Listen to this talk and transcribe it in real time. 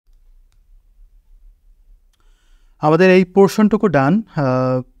আমাদের এই পোর্শনটুকু ডান।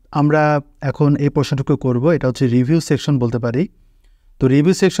 আমরা এখন এই পোর্শনটুকু করব, এটা হচ্ছে রিভিউ সেকশন বলতে পারি। তো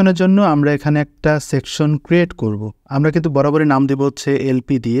রিভিউ সেকশনের জন্য আমরা এখানে একটা সেকশন ক্রিয়েট করব। আমরা কিন্তু বরাবরই নাম দেব হচ্ছে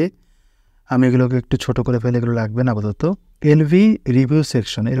এলপি দিয়ে। আমি এগুলোকে একটু ছোট করে ফেলে, এগুলো লাগবে না আপাতত। এলভি রিভিউ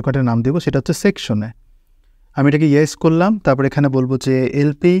সেকশন এরকম একটা নাম দেবো, সেটা হচ্ছে সেকশনে। আমি এটাকে ইয়েস করলাম, তারপর এখানে বলবো যে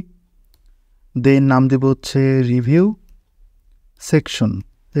এলপি, দেন নাম দেব হচ্ছে রিভিউ সেকশন।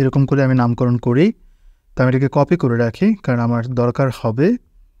 এরকম করে আমি নামকরণ করি। তো আমি এটাকে কপি করে রাখি, কারণ আমার দরকার হবে।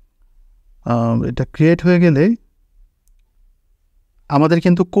 এটা ক্রিয়েট হয়ে গেলে আমাদের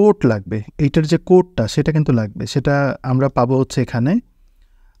কিন্তু কোড লাগবে, এইটার যে কোডটা সেটা কিন্তু লাগবে, সেটা আমরা পাবো হচ্ছে এখানে।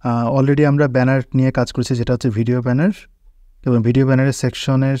 অলরেডি আমরা ব্যানার নিয়ে কাজ করছি, যেটা হচ্ছে ভিডিও ব্যানার, এবং ভিডিও ব্যানারের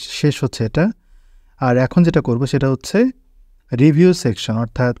সেকশনের শেষ হচ্ছে এটা। আর এখন যেটা করব সেটা হচ্ছে রিভিউ সেকশন,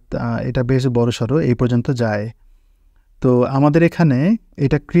 অর্থাৎ এটা বেশ বড়সড়, এই পর্যন্ত যায়। তো আমাদের এখানে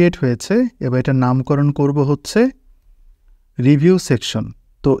এটা ক্রিয়েট হয়েছে, এবার এটা নামকরণ করব হচ্ছে রিভিউ সেকশন।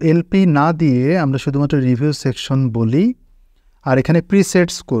 তো এলপি না দিয়ে আমরা শুধুমাত্র রিভিউ সেকশন বলি। আর এখানে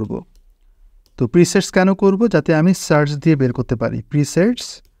প্রিসেটস করব। তো প্রিসেটস কেন করব? যাতে আমি সার্চ দিয়ে বের করতে পারি। প্রিসেটস,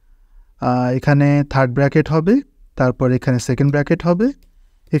 এখানে থার্ড ব্র্যাকেট হবে, তারপর এখানে সেকেন্ড ব্র্যাকেট হবে।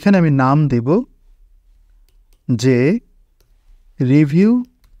 এখানে আমি নাম দেব যে রিভিউ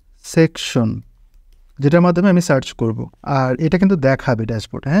সেকশন, যেটার মাধ্যমে আমি সার্চ করব। আর এটা কিন্তু দেখাবে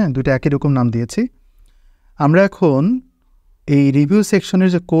ড্যাশবোর্ড। হ্যাঁ, দুটো একই রকম নাম দিয়েছি। আমরা এখন এই রিভিউ সেকশনের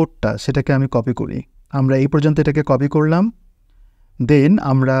যে কোডটা সেটাকে আমি কপি করি। আমরা এই পর্যন্ত এটাকে কপি করলাম, দেন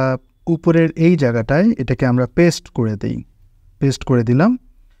আমরা উপরের এই জায়গাটায় এটাকে আমরা পেস্ট করে দিই। পেস্ট করে দিলাম।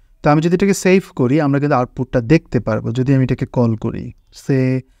 তো আমি যদি এটাকে সেভ করি, আমরা কিন্তু আউটপুটটা দেখতে পারবো যদি আমি এটাকে কল করি।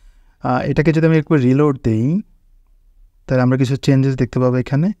 এটাকে যদি আমি একটু রিলোড দিই, তাহলে আমরা কিছু চেঞ্জেস দেখতে পাবো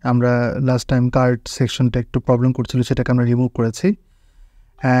এখানে। আমরা লাস্ট টাইম কার্ট সেকশনটা একটু প্রবলেম করছিল, সেটাকে আমরা রিমুভ করেছি।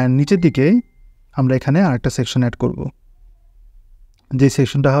 অ্যান্ড নিচের দিকে আমরা এখানে আরেকটা সেকশন অ্যাড করব, যে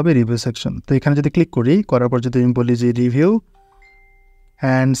সেকশনটা হবে রিভিউ সেকশন। তো এখানে যদি ক্লিক করি, করার পর যদি আমি বলি যে রিভিউ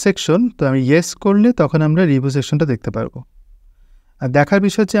অ্যান্ড সেকশন, তো আমি ইয়েস করলে তখন আমরা রিভিউ সেকশনটা দেখতে পারবো। আর দেখার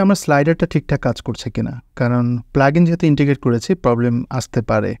বিষয় হচ্ছে আমার স্লাইডারটা ঠিকঠাক কাজ করছে কিনা, কারণ প্লাগইন যেহেতু ইন্টিগ্রেট করেছি প্রবলেম আসতে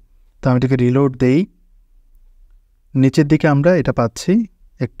পারে। তো আমি এটাকে রিলোড দেই, নিচের দিকে আমরা এটা পাচ্ছি।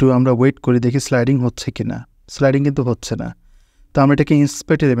 একটু আমরা ওয়েট করি, দেখি স্লাইডিং হচ্ছে কিনা। স্লাইডিং কিন্তু হচ্ছে না। তো আমরা এটাকে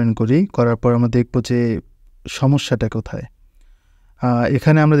ইন্সপেক্ট এলিমেন্ট করি, করার পর আমরা দেখব যে সমস্যাটা কোথায়।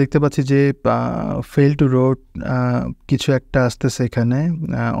 এখানে আমরা দেখতে পাচ্ছি যে ফেল টু রোড কিছু একটা আসতেছে এখানে,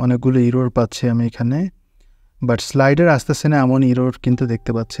 অনেকগুলো ইরোর পাচ্ছি আমি এখানে, বাট স্লাইডার আসতেছে না এমন ইরোর কিন্তু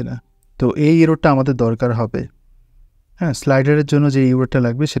দেখতে পাচ্ছি না। তো এই ইরোরটা আমাদের দরকার হবে। হ্যাঁ, স্লাইডারের জন্য যে ইরোরটা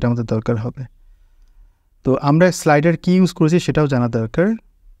লাগবে সেটা আমাদের দরকার হবে। তো আমরা স্লাইডার কি ইউজ করেছি সেটাও জানা দরকার।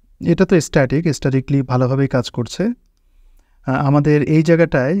 এটা তো স্ট্যাটিকলি ভালোভাবেই কাজ করছে। আমাদের এই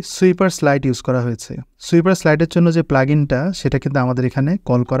জায়গাটায় সুইপার স্লাইড ইউজ করা হয়েছে। সুইপার স্লাইডের জন্য যে প্লাগইনটা সেটা কিন্তু আমাদের এখানে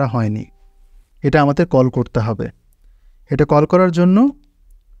কল করা হয়নি, এটা আমাদের কল করতে হবে। এটা কল করার জন্য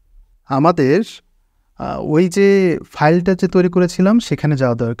আমাদের ওই যে ফাইলটা যে তৈরি করেছিলাম সেখানে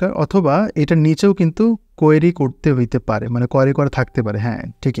যাওয়া দরকার, অথবা এটার নিচেও কিন্তু কোয়েরি করতে হইতে পারে, মানে কোয়েরি করা থাকতে পারে। হ্যাঁ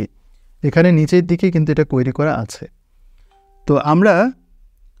ঠিকই, এখানে নিচের দিকে কিন্তু এটা কোয়েরি করা আছে। তো আমরা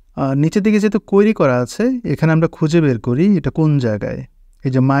নিচের দিকে যেহেতু কোয়েরি করা আছে, এখানে আমরা খুঁজে বের করি এটা কোন জায়গায়।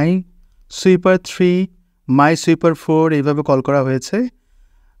 এই যে মাই সুইপার 3, মাই সুইপার 4 এইভাবে কল করা হয়েছে।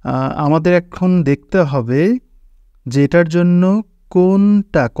 আমাদের এখন দেখতে হবে যে এটার জন্য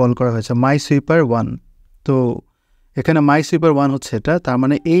কোনটা কল করা হয়েছে, মাই সুইপার 1। তো এখানে মাই সুইপার 1 হচ্ছে এটা, তার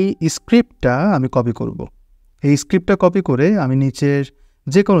মানে এই স্ক্রিপ্টটা আমি কপি করব। এই স্ক্রিপ্টটা কপি করে আমি নিচের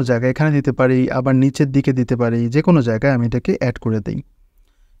যে কোনো জায়গায় এখানে দিতে পারি, আবার নিচের দিকে দিতে পারি, যে কোনো জায়গায় আমি এটাকে অ্যাড করে দিই।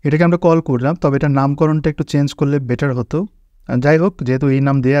 এটাকে আমরা কল করলাম, তবে এটার নামকরণটা একটু চেঞ্জ করলে বেটার হতো। যাই হোক, যেহেতু এই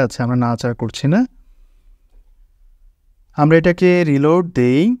নাম দেওয়া আছে আমরা নাড়াচাড়া করছি না। আমরা এটাকে রিলোড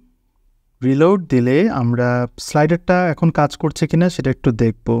দেই। রিলোড দিলে আমরা স্লাইডারটা এখন কাজ করছে কিনা সেটা একটু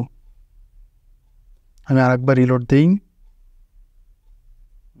দেখব। আমি আরেকবার রিলোড দিই।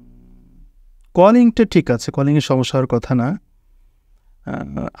 কলিংটা ঠিক আছে, কলিংয়ের সমস্যা হওয়ার কথা না।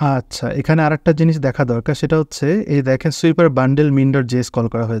 আচ্ছা, এখানে আরেকটা জিনিস দেখা দরকার, সেটা হচ্ছে এই দেখেন সুইপার বান্ডেল min.js কল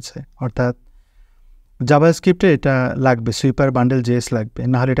করা হয়েছে, অর্থাৎ জাভাস্ক্রিপ্টে এটা লাগবে, সুইপার বান্ডেল জেএস লাগবে,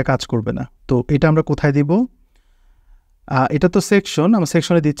 নাহলে এটা কাজ করবে না। তো এটা আমরা কোথায় দিব? এটা তো সেকশন, আমরা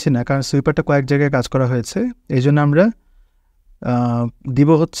সেকশনে দিচ্ছি না, কারণ সুইপারটা কয়েক জায়গায় কাজ করা হয়েছে। এই জন্য আমরা দিব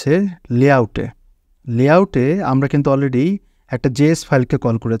হচ্ছে লেআউটে। লেআউটে আমরা কিন্তু অলরেডি একটা জেএস ফাইলকে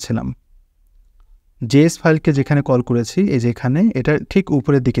কল করেছিলাম। জেএস ফাইলকে যেখানে কল করেছি, এই যে এখানে, এটা ঠিক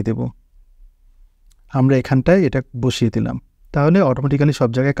উপরের দিকে দেব। আমরা এখানটায় এটা বসিয়ে দিলাম, তাহলে অটোমেটিক্যালি সব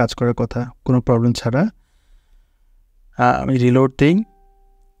জায়গায় কাজ করার কথা, কোনো প্রবলেম ছাড়া। আমি রিলোড দিই।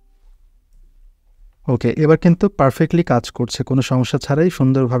 ওকে, এবার কিন্তু পারফেক্টলি কাজ করছে, কোনো সমস্যা ছাড়াই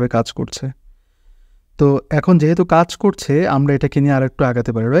সুন্দরভাবে কাজ করছে। তো এখন যেহেতু কাজ করছে, আমরা এটাকে নিয়ে আরেকটু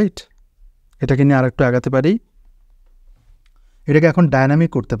আগাতে পারি, রাইট? এটাকে নিয়ে আরেকটু আগাতে পারি, এটাকে এখন ডায়নামিক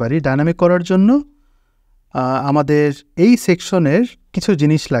করতে পারি। ডায়নামিক করার জন্য আমাদের এই সেকশনের কিছু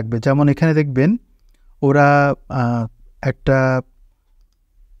জিনিস লাগবে। যেমন এখানে দেখবেন ওরা একটা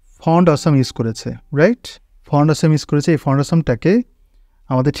ফন্ট অসাম ইউজ করেছে, রাইট? ফন্ট অসাম ইউজ করেছে, এই ফন্ট অসামটাকে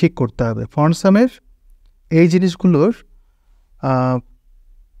আমাদের ঠিক করতে হবে। ফন্ট অসামের এই জিনিসগুলোর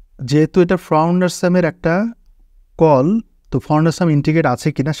যেহেতু এটা ফন্ট অসামের একটা কল, তো ফন্ট অসাম ইন্টিগ্রেট আছে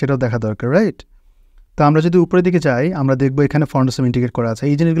কিনা সেটাও দেখা দরকার, রাইট? তো আমরা যদি উপরের দিকে যাই, আমরা দেখব এখানে ফন্ট অসাম ইন্টিগ্রেট করা আছে।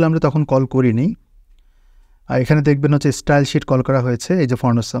 এই জিনিসগুলো আমরা তখন কল করিনি। আর এখানে দেখবেন হচ্ছে স্টাইল শিট কল করা হয়েছে, এই যে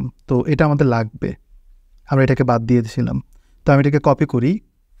ফন্ট অসাম, তো এটা আমাদের লাগবে, আমরা এটাকে বাদ দিয়ে দিয়েছিলাম। তো আমি এটাকে কপি করি,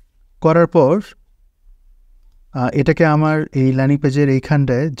 করার পর এটাকে আমার এই ল্যান্ডিং পেজের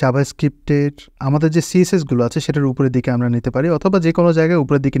এইখানটায় জাভাস্ক্রিপ্টের আমাদের যে সিএসএসগুলো আছে সেটার উপরের দিকে আমরা নিতে পারি, অথবা যে কোনো জায়গায়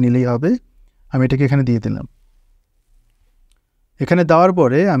উপরের দিকে নিলেই হবে। আমি এটাকে এখানে দিয়ে দিলাম। এখানে দেওয়ার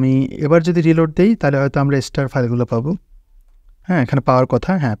পরে আমি এবার যদি রিলোড দিই, তাহলে হয়তো আমরা স্টার ফাইলগুলো পাবো। হ্যাঁ, এখানে পাওয়ার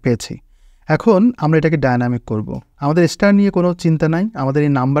কথা, হ্যাঁ পেয়েছি। এখন আমরা এটাকে ডায়নামিক করব। আমাদের স্টার নিয়ে কোনো চিন্তা নাই, আমাদের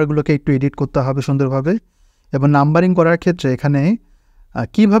এই নাম্বারগুলোকে একটু এডিট করতে হবে সুন্দরভাবে, এবং নাম্বারিং করার ক্ষেত্রে এখানে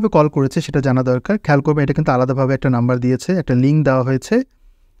কীভাবে কল করেছে সেটা জানা দরকার। খেয়াল করবেন, এটা কিন্তু আলাদাভাবে একটা নাম্বার দিয়েছে, একটা লিঙ্ক দেওয়া হয়েছে,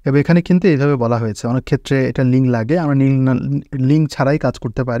 এবং এখানে কিন্তু এইভাবে বলা হয়েছে। অনেক ক্ষেত্রে এটা লিঙ্ক লাগে, আমরা লিঙ্ক ছাড়াই কাজ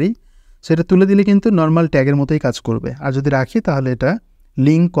করতে পারি। সেটা তুলে দিলে কিন্তু নর্মাল ট্যাগের মতোই কাজ করবে, আর যদি রাখি তাহলে এটা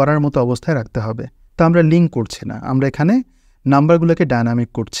লিঙ্ক করার মতো অবস্থায় রাখতে হবে। তো আমরা লিঙ্ক করছি না, আমরা এখানে নাম্বারগুলোকে ডায়নামিক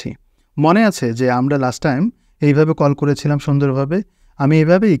করছি। মনে আছে যে আমরা লাস্ট টাইম এইভাবে কল করেছিলাম সুন্দরভাবে, আমি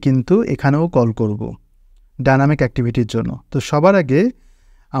এইভাবেই কিন্তু এখানেও কল করব ডায়নামিক অ্যাক্টিভিটির জন্য। তো সবার আগে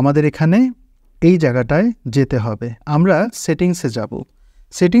আমাদের এখানে এই জায়গাটায় যেতে হবে, আমরা সেটিংসে যাব।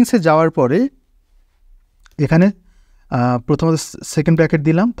 সেটিংসে যাওয়ার পরে এখানে প্রথমত সেকেন্ড ব্র্যাকেট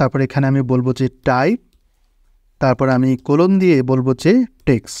দিলাম, তারপর এখানে আমি বলবো যে টাইপ, তারপর আমি কোলন দিয়ে বলবো যে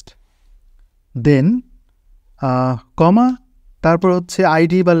টেক্সট, দেন কমা, তারপর হচ্ছে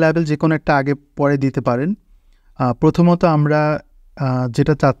আইডি বা লেবেল যে কোনো একটা আগে পরে দিতে পারেন। প্রথমত আমরা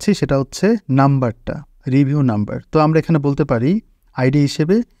যেটা চাচ্ছি সেটা হচ্ছে নাম্বারটা, রিভিউ নাম্বার। তো আমরা এখানে বলতে পারি আইডি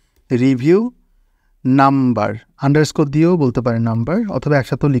হিসেবে রিভিউ নাম্বার, আন্ডারস্কোর দিয়েও বলতে পারেন নাম্বার, অথবা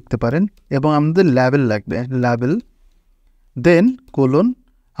একসাথেও লিখতে পারেন। এবং আমাদের লেবেল লাগবে, লেবেল, দেন কোলন,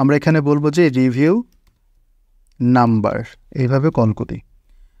 আমরা এখানে বলবো যে রিভিউ নাম্বার, এইভাবে কল করি।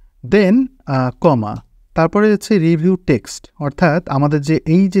 দেন কমা, তারপরে হচ্ছে রিভিউ টেক্সট, অর্থাৎ আমাদের যে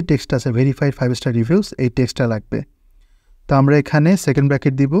এই যে টেক্সট আছে ভেরিফাইড 5 স্টার রিভিউস, এই টেক্সটটা লাগবে। তো আমরা এখানে সেকেন্ড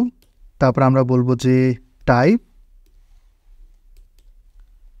ব্র্যাকেট দিব, তারপর আমরা বলবো যে টাইপ,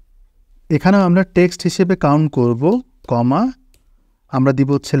 এখানেও আমরা টেক্সট হিসেবে কাউন্ট করব, কমা, আমরা দিব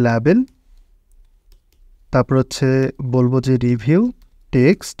হচ্ছে লেবেল, তারপর হচ্ছে বলবো যে রিভিউ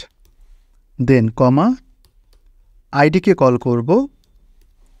টেক্সট, দেন কমা, আইডিকে কল করব,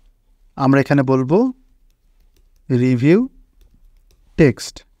 আমরা এখানে বলবো রিভিউ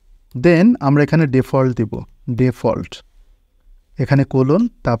টেক্সট, দেন আমরা এখানে ডিফল্ট দিব, ডিফল্ট, এখানে কোলন,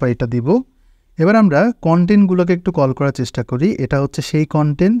 তারপর এটা দিব। এবার আমরা কন্টেন্টগুলোকে একটু কল করার চেষ্টা করি। এটা হচ্ছে সেই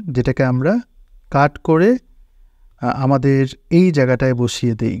কন্টেন্ট যেটাকে আমরা কাট করে আমাদের এই জায়গাটায়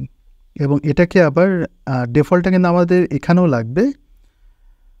বসিয়ে দিই, এবং এটাকে আবার ডিফল্টটা কিন্তু আমাদের এখানেও লাগবে।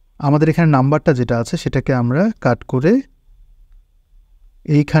 আমাদের এখানে নাম্বারটা যেটা আছে সেটাকে আমরা কাট করে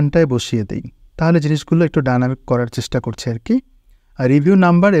এইখানটায় বসিয়ে দিই, তাহলে জিনিসগুলো একটু ডায়নামিক করার চেষ্টা করছে আর কি। আর রিভিউ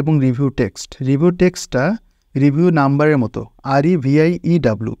নাম্বার এবং রিভিউ টেক্সট, রিভিউ টেক্সটটা রিভিউ নাম্বারের মতো,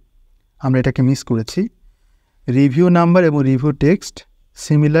 REVIEW, আমরা এটাকে মিস করেছি। রিভিউ নাম্বার এবং রিভিউ টেক্সট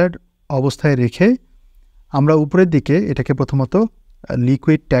সিমিলার অবস্থায় রেখে আমরা উপরের দিকে এটাকে প্রথমত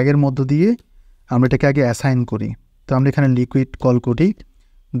লিকুইড ট্যাগের মধ্য দিয়ে আমরা এটাকে আগে অ্যাসাইন করি। তো আমরা এখানে লিকুইড কল করি,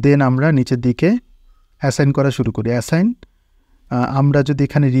 দেন আমরা নিচের দিকে অ্যাসাইন করা শুরু করি। অ্যাসাইন, আমরা যদি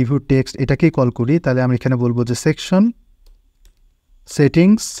এখানে রিভিউ টেক্সট এটাকেই কল করি, তাহলে আমরা এখানে বলবো যে সেকশন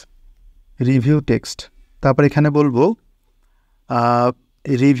সেটিংস রিভিউ টেক্সট, তারপর এখানে বলবো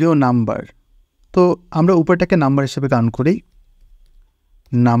রিভিউ নাম্বার। তো আমরা উপরটাকে নাম্বার হিসেবে কাউন্ট করি,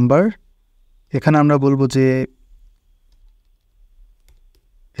 নাম্বার, এখানে আমরা বলবো যে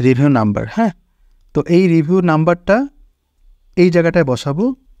রিভিউ নাম্বার। হ্যাঁ, তো এই রিভিউ নাম্বারটা এই জায়গাটায় বসাবো,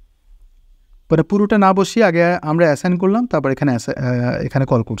 মানে পুরোটা না বসিয়ে আগে আমরা অ্যাসাইন করলাম, তারপর এখানে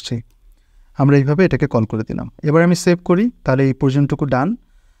কল করছি। আমরা এইভাবে এটাকে কল করে দিলাম। এবার আমি সেভ করি, তাহলে এই পর্যন্তটুকু ডান।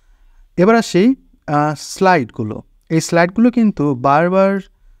 এবার আসি স্লাইডগুলো। এই স্লাইডগুলো কিন্তু বারবার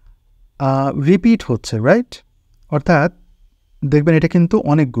রিপিট হচ্ছে, রাইট? অর্থাৎ দেখবেন এটা কিন্তু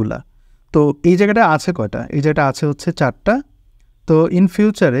অনেকগুলা। তো এই জায়গাটা আছে কয়টা? এই জায়গাটা আছে হচ্ছে 4টা, তো ইন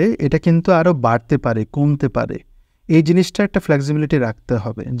ফিউচারে এটা কিন্তু আরও বাড়তে পারে, কমতে পারে। এই জিনিসটা একটা ফ্লেক্সিবিলিটি রাখতে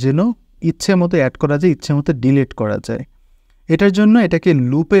হবে, যেন ইচ্ছে মতো অ্যাড করা যায়, ইচ্ছে মতো ডিলিট করা যায়। এটার জন্য এটাকে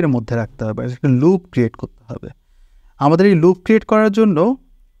লুপের মধ্যে রাখতে হবে, একটা লুপ ক্রিয়েট করতে হবে। আমাদের এই লুপ ক্রিয়েট করার জন্য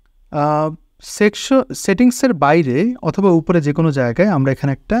সেটিংসের বাইরে অথবা উপরে যে কোনো জায়গায় আমরা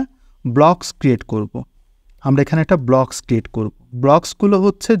এখানে একটা ব্লকস ক্রিয়েট করব। ব্লকসগুলো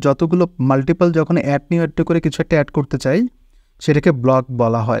হচ্ছে যতগুলো মাল্টিপল যখন অ্যাড করে কিছু একটা অ্যাড করতে চাই সেটাকে ব্লক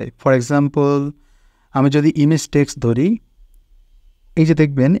বলা হয়। ফর এক্সাম্পল, আমি যদি ইমেজ টেক্সট ধরি, এই যে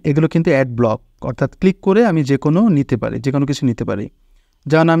দেখবেন এগুলো কিন্তু অ্যাড ব্লক, অর্থাৎ ক্লিক করে আমি যে কোনো কিছু নিতে পারি।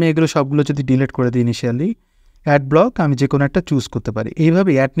 যেমন আমি এগুলো সবগুলো যদি ডিলিট করে দিই ইনিশিয়ালি, অ্যাড ব্লক আমি যে কোনো একটা চুজ করতে পারি।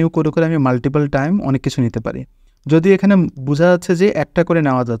 এইভাবে অ্যাড নিউ করে আমি মাল্টিপল টাইম অনেক কিছু নিতে পারি। যদি এখানে বোঝা যাচ্ছে যে একটা করে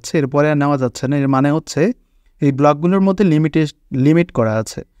নেওয়া যাচ্ছে, এরপরে আর নেওয়া যাচ্ছে না, এর মানে হচ্ছে এই ব্লকগুলোর মধ্যে লিমিট করা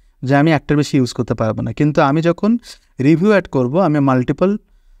আছে যে আমি একটার বেশি ইউজ করতে পারবো না। কিন্তু আমি যখন রিভিউ অ্যাড করব, আমি মাল্টিপল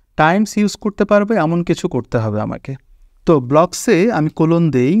টাইমস ইউজ করতে পারবো, এমন কিছু করতে হবে আমাকে। তো ব্লকসে আমি কোলন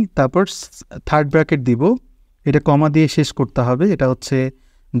দেই, তারপর থার্ড ব্র্যাকেট দিব, এটা কমা দিয়ে শেষ করতে হবে। এটা হচ্ছে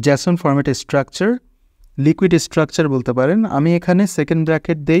জ্যাসন ফরম্যাটের স্ট্রাকচার, লিকুইড স্ট্রাকচার বলতে পারেন। আমি এখানে সেকেন্ড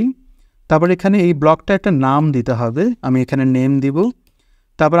ব্র্যাকেট দেই, তারপর এখানে এই ব্লকটা একটা নাম দিতে হবে, আমি এখানে নেম দিব।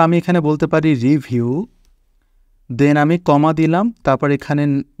 তারপর আমি এখানে বলতে পারি রিভিউ, দেন আমি কমা দিলাম, তারপর এখানে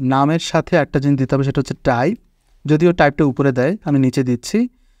নামের সাথে একটা জিনিস দিতে হবে, সেটা হচ্ছে টাইপ। যদিও টাইপটা উপরে দেয়, আমি নিচে দিচ্ছি,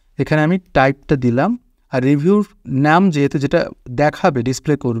 এখানে আমি টাইপটা দিলাম। আর রিভিউর নাম যেহেতু যেটা দেখাবে,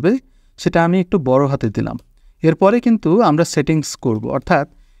 ডিসপ্লে করবে, সেটা আমি একটু বড় হাতে দিলাম। এরপরে কিন্তু আমরা সেটিংস করব, অর্থাৎ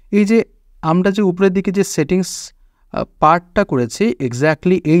এই যে আমরা যে উপরের দিকে যে সেটিংস পার্টটা করেছি,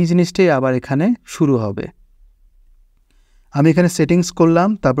 এক্স্যাক্টলি এই জিনিসটাই আবার এখানে শুরু হবে। আমি এখানে সেটিংস করলাম,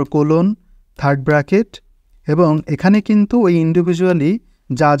 তারপর কোলন, থার্ড ব্র্যাকেট, এবং এখানে কিন্তু ওই ইন্ডিভিজুয়ালি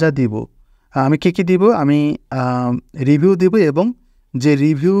যা যা দিব, আমি কী দিব, আমি রিভিউ দিব এবং যে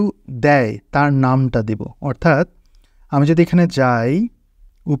রিভিউ দেয় তার নামটা দিব। অর্থাৎ আমি যদি এখানে যাই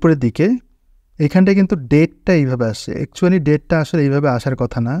উপরের দিকে, এখানটায় কিন্তু ডেটটা এইভাবে আসে। অ্যাকচুয়ালি ডেটটা আসলে এইভাবে আসার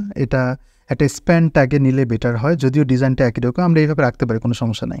কথা না, এটা একটা স্প্যান ট্যাগে নিলে বেটার হয়। যদিও ডিজাইনটা একই রকম, আমরা এইভাবে রাখতে পারি, কোনো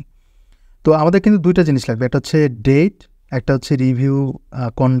সমস্যা নাই। তো আমাদের কিন্তু দুইটা জিনিস লাগবে, একটা হচ্ছে ডেট, একটা হচ্ছে রিভিউ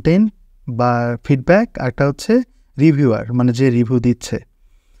কন্টেন্ট বা ফিডব্যাক, একটা হচ্ছে রিভিউয়ার, মানে যে রিভিউ দিচ্ছে।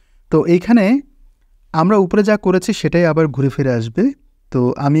 তো এইখানে আমরা উপরে যা করেছি সেটাই আবার ঘুরে ফিরে আসবে। তো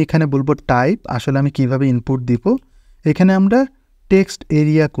আমি এখানে বলবো টাইপ, আসলে আমি কিভাবে ইনপুট দিব। এখানে আমরা টেক্সট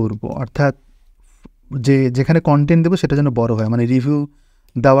এরিয়া করব, অর্থাৎ যেখানে কন্টেন্ট দেবো সেটা যেন বড় হয়, মানে রিভিউ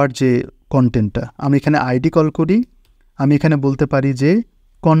দেওয়ার যে কন্টেন্টটা। আমি এখানে আইডি কল করি, আমি এখানে বলতে পারি যে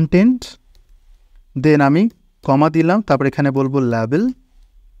কন্টেন্ট, দেন আমি কমা দিলাম, তারপর এখানে বলবো লেবেল,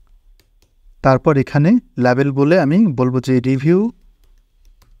 তারপর এখানে লেবেল বলে আমি বলবো যে রিভিউ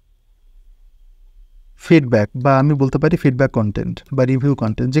ফিডব্যাক, বা আমি বলতে পারি ফিডব্যাক কন্টেন্ট বা রিভিউ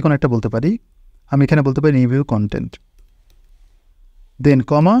কন্টেন্ট, যে কোনো একটা বলতে পারি। আমি এখানে বলতে পারি রিভিউ কন্টেন্ট, দেন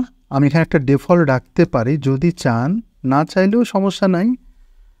কমা। আমি এখানে একটা ডিফল্ট রাখতে পারি যদি চান, না চাইলেও সমস্যা নাই।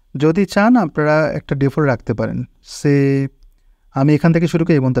 যদি চান আপনারা একটা ডিফল্ট রাখতে পারেন। আমি এখান থেকে শুরু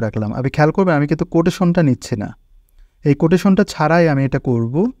করে এই পর্যন্ত রাখলাম। আপনি খেয়াল করবেন আমি কিন্তু কোটেশনটা নিচ্ছি না, এই কোটেশনটা ছাড়াই আমি এটা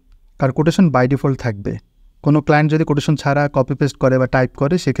করব, কারণ কোটেশন বাই ডিফল্ট থাকবে। কোনো ক্লায়েন্ট যদি কোটেশন ছাড়া কপি পেস্ট করে বা টাইপ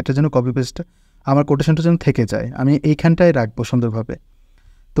করে, সেক্ষেত্রে যেন কপি পেস্ট আমার কোটেশনটা যেন থেকে যায়, আমি এইখানটায় রাখবো সুন্দরভাবে।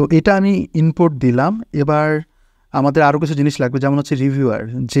 তো এটা আমি ইনপুট দিলাম। এবার আমাদের আরও কিছু জিনিস লাগবে, যেমন হচ্ছে রিভিউয়ার,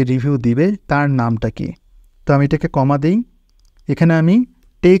 যে রিভিউ দিবে তার নামটা কি। তো আমি এটাকে কমা দিই, এখানে আমি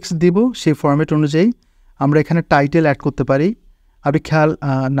টেক্সট দিব, সেই ফরম্যাট অনুযায়ী আমরা এখানে টাইটেল অ্যাড করতে পারি। আপনি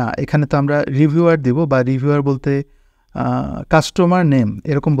না, এখানে তো আমরা রিভিউয়ার দিব, বা রিভিউয়ার বলতে কাস্টমার নেম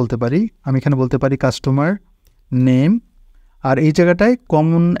এরকম বলতে পারি। আমি এখানে বলতে পারি কাস্টমার নেম, আর এই জায়গাটায়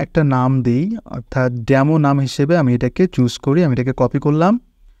কমন একটা নাম দিই, অর্থাৎ ডেমো নাম হিসেবে আমি এটাকে চুজ করি। আমি এটাকে কপি করলাম,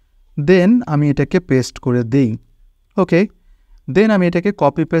 দেন আমি এটাকে পেস্ট করে দিই। ওকে, দেন আমি এটাকে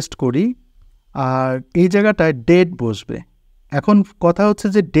কপি পেস্ট করি, আর এই জায়গাটায় ডেট বসবে। এখন কথা হচ্ছে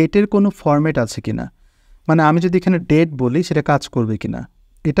যে ডেটের কোনো ফরম্যাট আছে কিনা, মানে আমি যদি এখানে ডেট বলি সেটা কাজ করবে কিনা।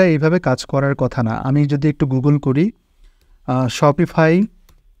 এটা এইভাবে কাজ করার কথা না। আমি যদি একটু গুগল করি, শপিফাই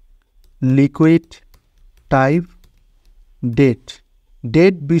লিকুইড টাইপ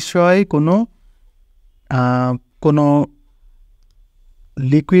ডেট বিষয়ে কোনো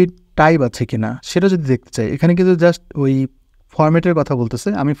লিকুইড টাইপ আছে কিনা সেটা যদি দেখতে চাই, এখানে কিন্তু জাস্ট ওই ফরম্যাটের কথা বলতেছে।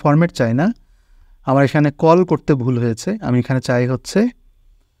 আমি ফরম্যাট চাই না, আমার এখানে কল করতে ভুল হয়েছে। আমি এখানে চাই হচ্ছে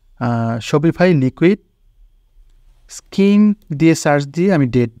শপিফাই লিকুইড স্কিম দিয়ে সার্চ দিয়ে আমি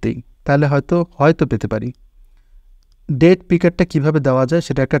ডেট দিই, তাহলে হয়তো পেতে পারি। ডেট পিকারটা কিভাবে দেওয়া যায়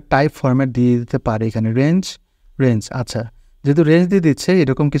সেটা একটা টাইপ ফরম্যাট দিয়ে দিতে পারে। এখানে রেঞ্জ, আচ্ছা, যেহেতু রেঞ্জ দিয়ে দিচ্ছে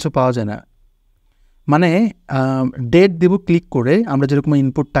এরকম কিছু পাওয়া যায় না। মানে ডেট দেব ক্লিক করে, আমরা যেরকম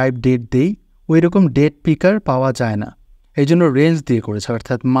ইনপুট টাইপ ডেট দিই ওই রকম ডেট পিকার পাওয়া যায় না, এই জন্য রেঞ্জ দিয়ে করেছে,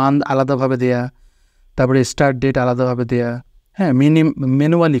 অর্থাৎ মান আলাদাভাবে দেয়া, তারপরে স্টার্ট ডেট আলাদাভাবে দেয়া, হ্যাঁ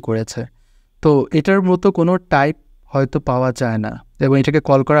ম্যানুয়ালি করেছে। তো এটার মতো কোনো টাইপ হয়তো পাওয়া যায় না, এবং এটাকে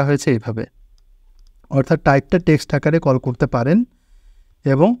কল করা হয়েছে এইভাবে, অর্থাৎ টাইপটা টেক্সট আকারে কল করতে পারেন,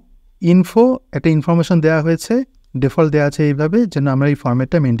 এবং ইনফো একটা ইনফরমেশন দেওয়া হয়েছে, ডিফল্ট দেওয়া আছে এইভাবে, যেন আমরা এই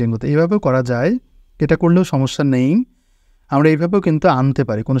ফরম্যাটটা মেনটেন করতে, এইভাবেও করা যায়, এটা করলেও সমস্যা নেই, আমরা এইভাবেও কিন্তু আনতে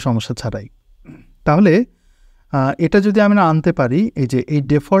পারি কোনো সমস্যা ছাড়াই। তাহলে এটা যদি আমরা আনতে পারি, এই যে এই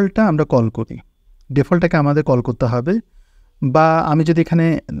ডিফল্টটা আমরা কল করি, ডিফল্টটাকে আমাদের কল করতে হবে, বা আমি যদি এখানে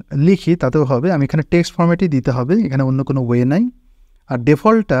লিখি তাতেও হবে, আমি এখানে টেক্সট ফরম্যাটই দিতে হবে, এখানে অন্য কোনো ওয়ে নাই। আর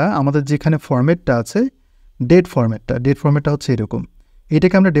ডিফল্টটা আমাদের যেখানে ফরম্যাটটা আছে ডেট ফরম্যাটটা হচ্ছে এরকম,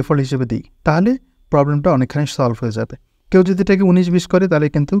 এটাকে আমরা ডিফল্ট হিসেবে দিই, তাহলে প্রবলেমটা অনেকখানি সলভ হয়ে যাবে। কেউ যদি এটাকে 19-20 করে তাহলে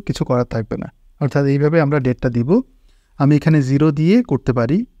কিন্তু কিছু করার থাকবে না, অর্থাৎ এইভাবে আমরা ডেটটা দিব। আমি এখানে 0 দিয়ে করতে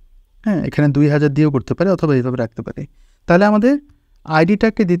পারি, হ্যাঁ এখানে 2000 দিয়েও করতে পারি, অথবা এইভাবে রাখতে পারি। তাহলে আমাদের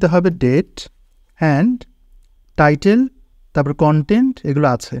আইডিটাকে দিতে হবে ডেট অ্যান্ড টাইটেল, তারপর কন্টেন্ট, এগুলো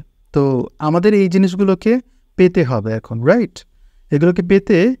আছে। তো আমাদের এই জিনিসগুলোকে পেতে হবে এখন, রাইট? এগুলোকে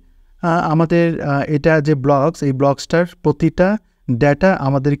পেতে আমাদের এটা যে ব্লগস, এই ব্লগসটার প্রতিটা ডেটা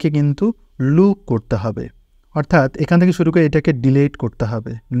আমাদেরকে কিন্তু লুপ করতে হবে, অর্থাৎ এখান থেকে শুরু করে এটাকে ডিলিট করতে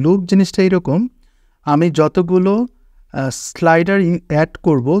হবে। লুপ জিনিসটা এরকম, আমি যতগুলো স্লাইডার অ্যাড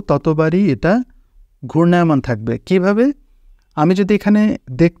করব ততবারই এটা ঘূর্ণায়মান থাকবে। কিভাবে? আমি যদি এখানে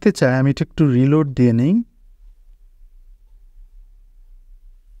দেখতে চাই, আমি এটা একটু রিলোড দিয়ে নিই।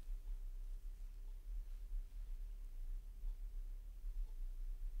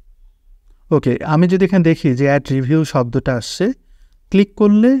 ওকে, আমি যদি এখানে দেখি যে অ্যাড রিভিউ শব্দটা আসছে, ক্লিক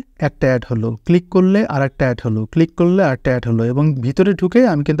করলে একটা অ্যাড হলো, ক্লিক করলে আর একটা অ্যাড হলো, ক্লিক করলে আর একটা অ্যাড হলো, এবং ভিতরে ঢুকে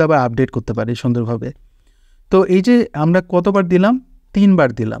আমি কিন্তু আবার আপডেট করতে পারি সুন্দরভাবে। তো এই যে আমরা কতবার দিলাম? 3 বার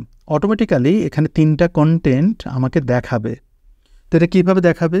দিলাম, অটোমেটিক্যালি এখানে 3টা কন্টেন্ট আমাকে দেখাবে। তো এটা কীভাবে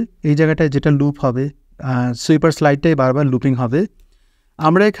দেখাবে? এই জায়গাটায় যেটা লুপ হবে, সুইপার স্লাইডটাই বারবার লুপিং হবে।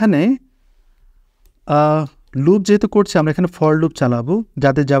 আমরা এখানে লুপ যেহেতু করছি, আমরা এখানে ফর লুপ চালাবো।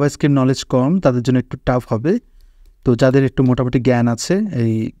 যাদের জাভাস্ক্রিপ্ট নলেজ কম তাদের জন্য একটু টাফ হবে, তো যাদের একটু মোটামুটি জ্ঞান আছে,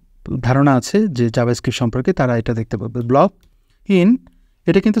 এই ধারণা আছে যে জাভাস্ক্রিপ্ট সম্পর্কে, তারা এটা দেখতে পাবে। ব্লক ইন,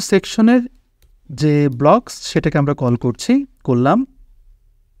 এটা কিন্তু সেকশনের যে ব্লকস সেটাকে আমরা কল করলাম।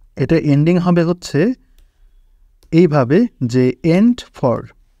 এটা এন্ডিং হবে হচ্ছে এইভাবে যে এন্ড ফর।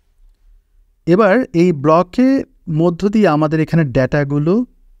 এবার এই ব্লকে মধ্য দিয়ে আমাদের এখানে ডেটাগুলো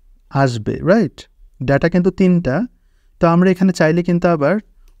আসবে, রাইট? ডেটা কিন্তু 3টা। তো আমরা এখানে চাইলে কিন্তু আবার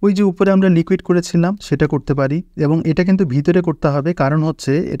ওই যে উপরে আমরা লিকুইড করেছিলাম সেটা করতে পারি, এবং এটা কিন্তু ভিতরে করতে হবে, কারণ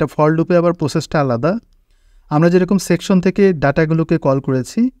হচ্ছে এটা ফর লুপে আবার প্রসেসটা আলাদা। আমরা যেরকম সেকশন থেকে ডাটাগুলোকে কল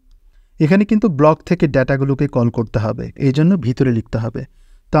করেছি, এখানে কিন্তু ব্লক থেকে ডাটাগুলোকে কল করতে হবে, এই জন্য ভিতরে লিখতে হবে।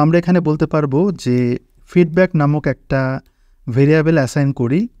 তো আমরা এখানে বলতে পারবো যে ফিডব্যাক নামক একটা ভেরিয়েবল অ্যাসাইন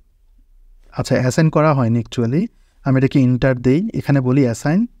করি। আচ্ছা, অ্যাসাইন করা হয়নি অ্যাকচুয়ালি, আমি এটাকে ইন্টার দেই, এখানে বলি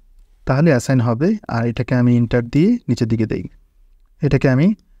অ্যাসাইন, তাহলে অ্যাসাইন হবে। আর এটাকে আমি ইন্টার দিয়ে নিচের দিকে দেই, এটাকে আমি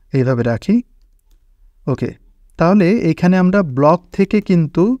এইভাবে রাখি। ওকে, তাহলে এইখানে আমরা ব্লক থেকে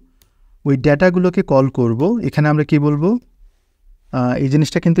কিন্তু ওই ডেটাগুলোকে কল করব। এখানে আমরা কি বলবো? এই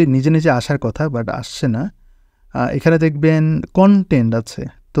জিনিসটা কিন্তু নিজে নিজে আসার কথা, বাট আসছে না। এখানে দেখবেন কন্টেন্ট আছে,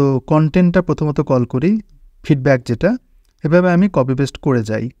 তো কন্টেন্টটা প্রথমত কল করি, ফিডব্যাক যেটা, এভাবে আমি কপি পেস্ট করে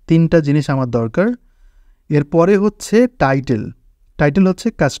যাই। 3টা জিনিস আমার দরকার। এরপরে হচ্ছে টাইটেল হচ্ছে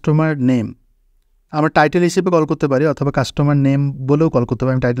কাস্টমার নেম, আমরা টাইটেল হিসেবে কল করতে পারি, অথবা কাস্টমার নেম বলেও কল করতে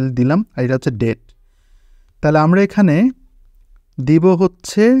পারি। আমি টাইটেল দিলাম, আর এটা হচ্ছে ডেট। তাহলে আমরা এখানে দিব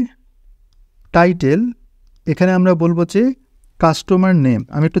হচ্ছে টাইটেল, এখানে আমরা বলবো যে কাস্টমার নেম,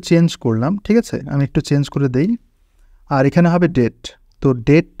 আমি একটু চেঞ্জ করলাম, ঠিক আছে, আমি একটু চেঞ্জ করে দেই। আর এখানে হবে ডেট, তো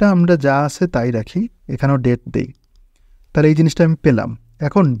ডেটটা আমরা যা আছে তাই রাখি, এখানেও ডেট দেই। তাহলে এই জিনিসটা আমি পেলাম।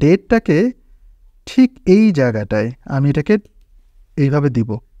 এখন ডেটটাকে ঠিক এই জায়গাটায় আমি এটাকে এইভাবে দিব।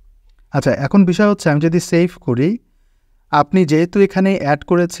 আচ্ছা, এখন বিষয় হচ্ছে আমি যদি সেভ করি, আপনি যেহেতু এখানে অ্যাড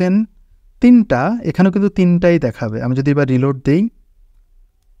করেছেন 3টা, এখানেও কিন্তু 3টাই দেখাবে। আমি যদি এবার রিলোড দিই,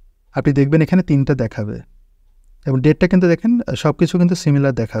 আপনি দেখবেন এখানে 3টা দেখাবে, এবং ডেটটা কিন্তু দেখেন সব কিছু কিন্তু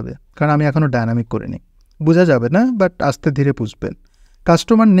সিমিলার দেখাবে, কারণ আমি এখনও ডায়নামিক করিনি। বোঝা যাবে না, বাট আস্তে ধীরে বুঝবেন।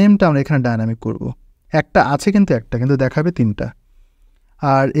 কাস্টমার নেমটা আমরা এখানে ডায়নামিক করব, একটা আছে কিন্তু দেখাবে 3টা।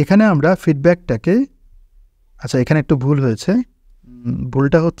 আর এখানে আমরা ফিডব্যাকটাকে, আচ্ছা এখানে একটু ভুল হয়েছে,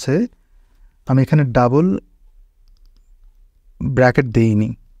 ভুলটা হচ্ছে আমি এখানে ডাবল ব্র্যাকেট দেইনি,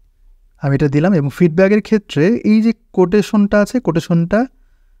 আমি এটা দিলাম। এবং ফিডব্যাকের ক্ষেত্রে এই যে কোটেশনটা আছে, কোটেশনটা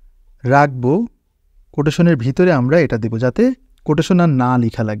রাখবো, কোটেশনের ভিতরে আমরা এটা দেবো, যাতে কোটেশন আর না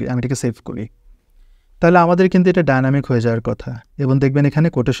লেখা লাগে। আমি এটাকে সেভ করি, তাহলে আমাদের কিন্তু এটা ডায়নামিক হয়ে যাওয়ার কথা এবং দেখবেন এখানে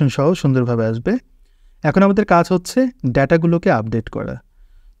কোটেশন সহ সুন্দরভাবে আসবে। এখন আমাদের কাজ হচ্ছে ডেটাগুলোকে আপডেট করা।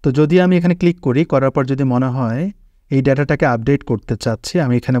 তো যদি আমি এখানে ক্লিক করি, করার পর যদি মনে হয় এই ডেটাটাকে আপডেট করতে চাচ্ছি,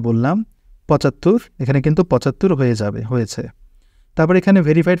 আমি এখানে বললাম 75, এখানে কিন্তু 75 হয়েছে। তারপর এখানে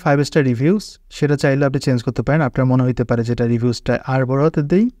ভেরিফাইড 5 স্টার রিভিউস, সেটা চাইলে আপনি চেঞ্জ করতে পারেন। আপনার মনে হইতে পারে যেটা রিভিউসটা আর বড় হাতের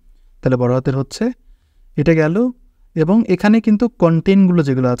দেই, তাহলে বড় হাতের হচ্ছে, এটা গেল। এবং এখানে কিন্তু কন্টেন্টগুলো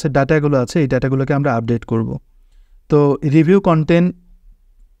যেগুলো আছে, ডাটাগুলো আছে, এই ডাটাগুলোকে আমরা আপডেট করব। তো রিভিউ কন্টেন্ট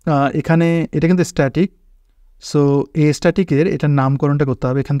এখানে এটা কিন্তু স্ট্যাটিক। সো এই স্ট্যাটিকের এটার নামকরণটা করতে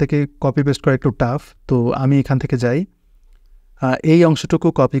হবে। এখান থেকে কপি পেস্ট করা একটু টাফ, তো আমি এখান থেকে যাই, এই অংশটুকু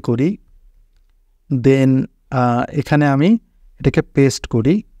কপি করি, দেন এখানে আমি এটাকে পেস্ট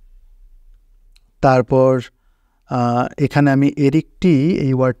করি। তারপর এখানে আমি এরিকটি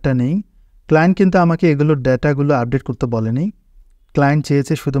এই ওয়ার্ডটা নেই। ক্লায়েন্ট কিন্তু আমাকে এগুলোর ডেটাগুলো আপডেট করতে বলেনি, ক্লায়েন্ট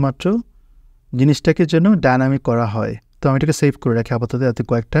চেয়েছে শুধুমাত্র জিনিসটাকে যেন ডায়নামিক করা হয়। তো আমি এটাকে সেভ করে রাখি আপাতত, এতে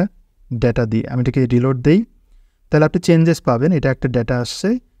কয়েকটা ডেটা দিই। আমি এটাকে রিলোড দিই, তাহলে আপনি চেঞ্জেস পাবেন। এটা একটা ডেটা আসছে,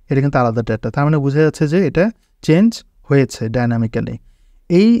 এটা কিন্তু আলাদা ডেটা, তার মানে বোঝা যাচ্ছে যে এটা চেঞ্জ হয়েছে ডায়নামিক্যালি।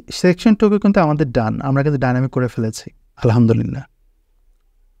 এই সেকশনটুকু কিন্তু আমাদের ডান, আমরা কিন্তু ডায়নামিক করে ফেলেছি, আলহামদুলিল্লাহ।